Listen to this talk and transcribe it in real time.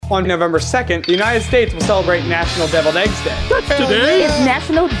On November 2nd, the United States will celebrate National Deviled Eggs Day. Today? It's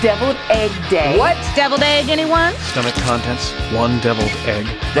National Deviled Egg Day. What? Deviled egg, anyone? Stomach contents, 1 deviled egg.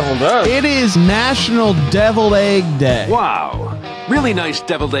 Deviled egg? It is National Deviled Egg Day. Wow. Really nice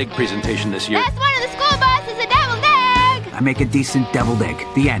deviled egg presentation this year. Last one of the school bus is a deviled egg. I make a decent deviled egg.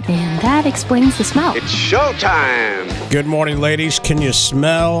 The end. And that explains the smell. It's showtime. Good morning, ladies. Can you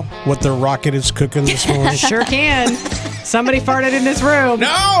smell what the rocket is cooking this morning? Sure can. Somebody farted in this room.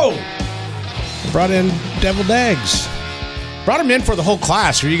 No! Brought in deviled eggs. Brought them in for the whole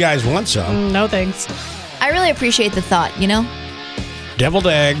class. If you guys want some. No thanks. I really appreciate the thought, you know? Deviled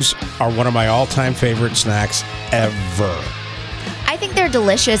eggs are one of my all-time favorite snacks ever. I think they're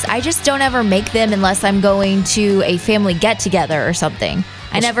delicious. I just don't ever make them unless I'm going to a family get-together or something.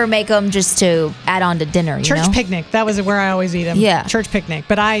 I never make them just to add on to dinner, you Church know? picnic. That was where I always eat them. Yeah. Church picnic.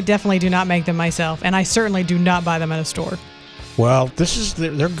 But I definitely do not make them myself. And I certainly do not buy them at a store. Well,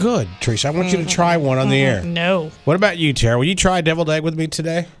 they're good, Teresa. I want you to try one on the air. No. What about you, Tara? Will you try a deviled egg with me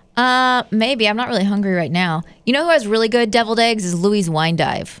today? Maybe. I'm not really hungry right now. You know who has really good deviled eggs is Louis Wine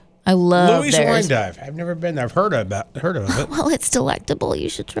Dive. I love Louis theirs. Wine Dive. I've never been there. I've heard of it. Well, it's delectable. You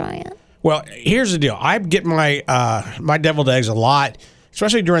should try it. Well, here's the deal. I get my my deviled eggs a lot,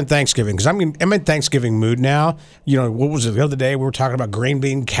 especially during Thanksgiving, because I'm in Thanksgiving mood now. You know, what was it the other day? We were talking about green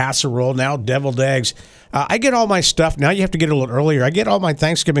bean casserole, now deviled eggs. I get all my stuff. Now you have to get it a little earlier. I get all my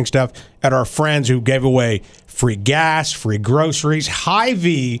Thanksgiving stuff at our friends who gave away free gas, free groceries.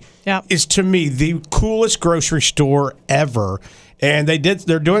 Hy-Vee is, to me, the coolest grocery store ever. And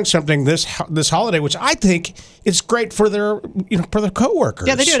they're doing something this holiday, which I think is great for their coworkers.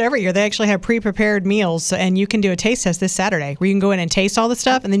 Yeah, they do it every year. They actually have pre-prepared meals, and you can do a taste test this Saturday where you can go in and taste all the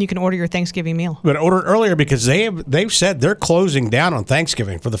stuff, and then you can order your Thanksgiving meal. But order it earlier because they've said they're closing down on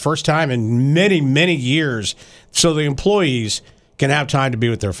Thanksgiving for the first time in many, many years, so the employees can have time to be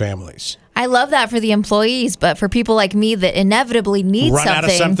with their families. I love that for the employees, but for people like me that inevitably need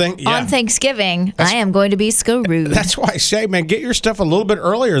something on Thanksgiving, I am going to be screwed. That's why I say, man, get your stuff a little bit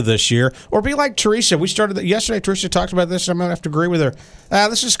earlier this year, or be like Teresa. We started yesterday. Teresa talked about this. I'm going to have to agree with her.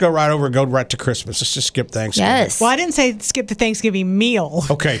 Let's just go right over and go right to Christmas. Let's just skip Thanksgiving. Yes. Well, I didn't say skip the Thanksgiving meal.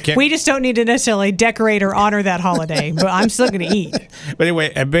 Okay. We just don't need to necessarily decorate or honor that holiday, but I'm still going to eat. But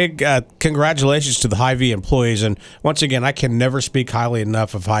anyway, a big congratulations to the Hy-Vee employees. And once again, I can never speak highly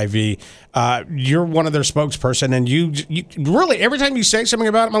enough of Hy-Vee. You're one of their spokesperson, and you really, every time you say something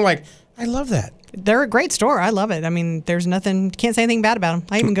about them, I'm like, I love that. They're a great store. I love it. I mean, there's nothing, can't say anything bad about them.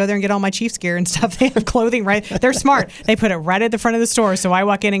 I even go there and get all my Chiefs gear and stuff. They have clothing, right? They're smart. They put it right at the front of the store. So I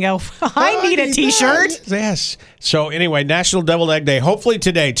walk in and go, I need a T-shirt. Yes. So anyway, National Deviled Egg Day. Hopefully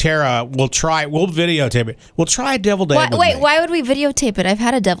today, Tara will videotape it. We'll try a deviled egg. Why would we videotape it? I've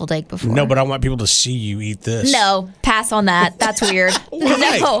had a deviled egg before. No, but I want people to see you eat this. No, pass on that. That's weird.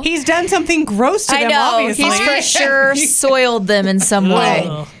 No. He's done something gross to them, obviously. He's for sure soiled them in some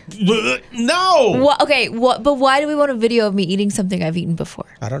way. No. But why do we want a video of me eating something I've eaten before?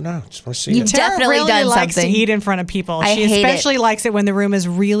 I don't know. Just want to see You've it. definitely really done likes something. to eat in front of people. I She hate especially likes it when the room is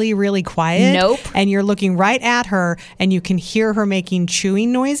really, really quiet. Nope. And you're looking right at her, and you can hear her making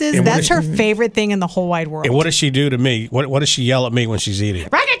chewing noises. That's her favorite thing in the whole wide world. And what does she do to me? What does she yell at me when she's eating?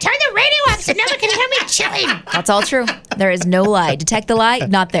 Rocket, turn the radio up so no one can hear me chewing. That's all true. There is no lie. Detect the lie,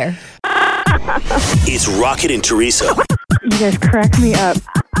 not there. It's Rocket and Teresa. You guys crack me up.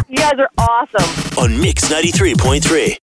 You guys are awesome. On Mix 93.3.